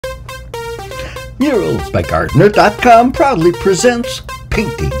MuralsByGardner.com proudly presents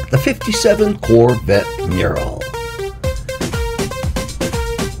Painting the 57 Corvette Mural.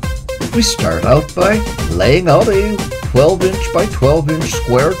 We start out by laying out a 12-inch by 12-inch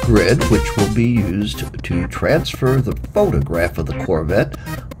square grid, which will be used to transfer the photograph of the Corvette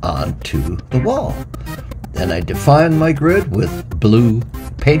onto the wall. Then I define my grid with blue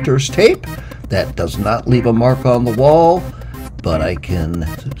painter's tape. That does not leave a mark on the wall, but I can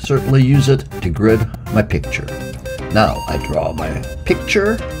certainly use it to grid my picture. Now I draw my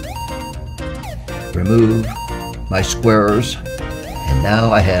picture, remove my squares, and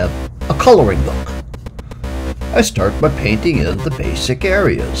now I have a coloring book. I start by painting in the basic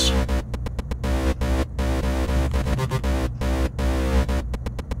areas.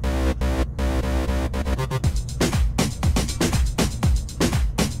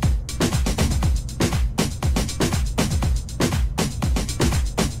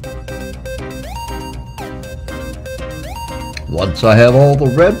 Once I have all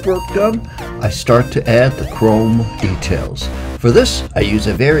the red work done, I start to add the chrome details. For this, I use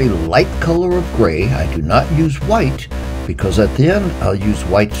a very light color of gray. I do not use white because at the end I'll use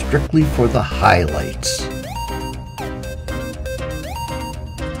white strictly for the highlights.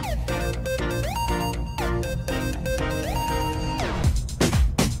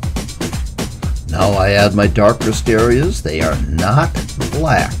 Now I add my darkest areas. They are not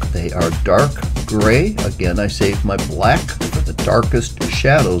black, they are dark gray. Again, I save my black for the darkest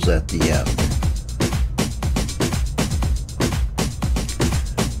shadows at the end.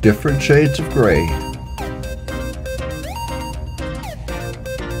 Different shades of gray.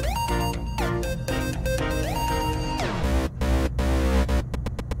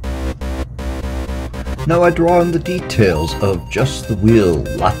 Now I draw in the details of just the wheel.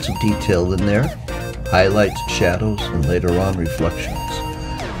 Lots of detail in there. Highlights, shadows, and later on reflections.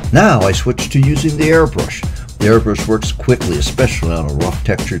 Now I switch to using the airbrush. The airbrush works quickly, especially on a rough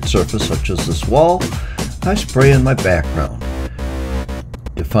textured surface such as this wall. I spray in my background.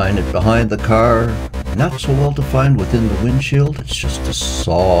 Define it behind the car. Not so well defined within the windshield. It's just a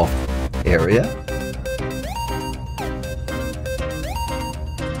soft area.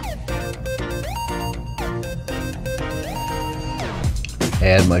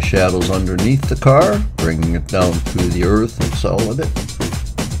 Add my shadows underneath the car, bringing it down to the earth and solid it.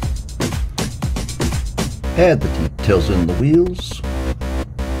 Add the details in the wheels.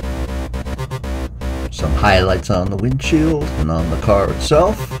 Some highlights on the windshield and on the car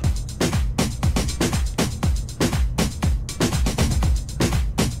itself.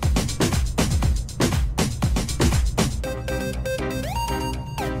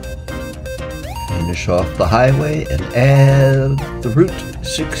 Finish off the highway and add the Route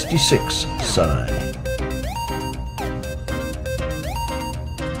 66 sign.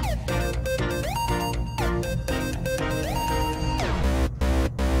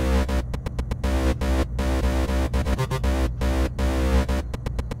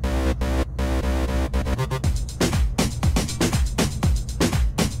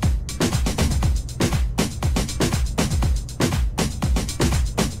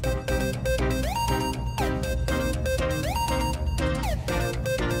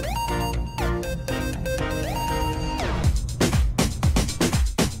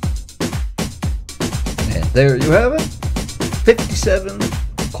 There you have it, 57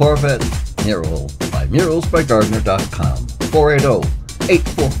 Corvette Mural by MuralsByGardner.com,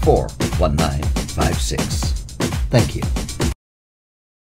 480-844-1956. Thank you.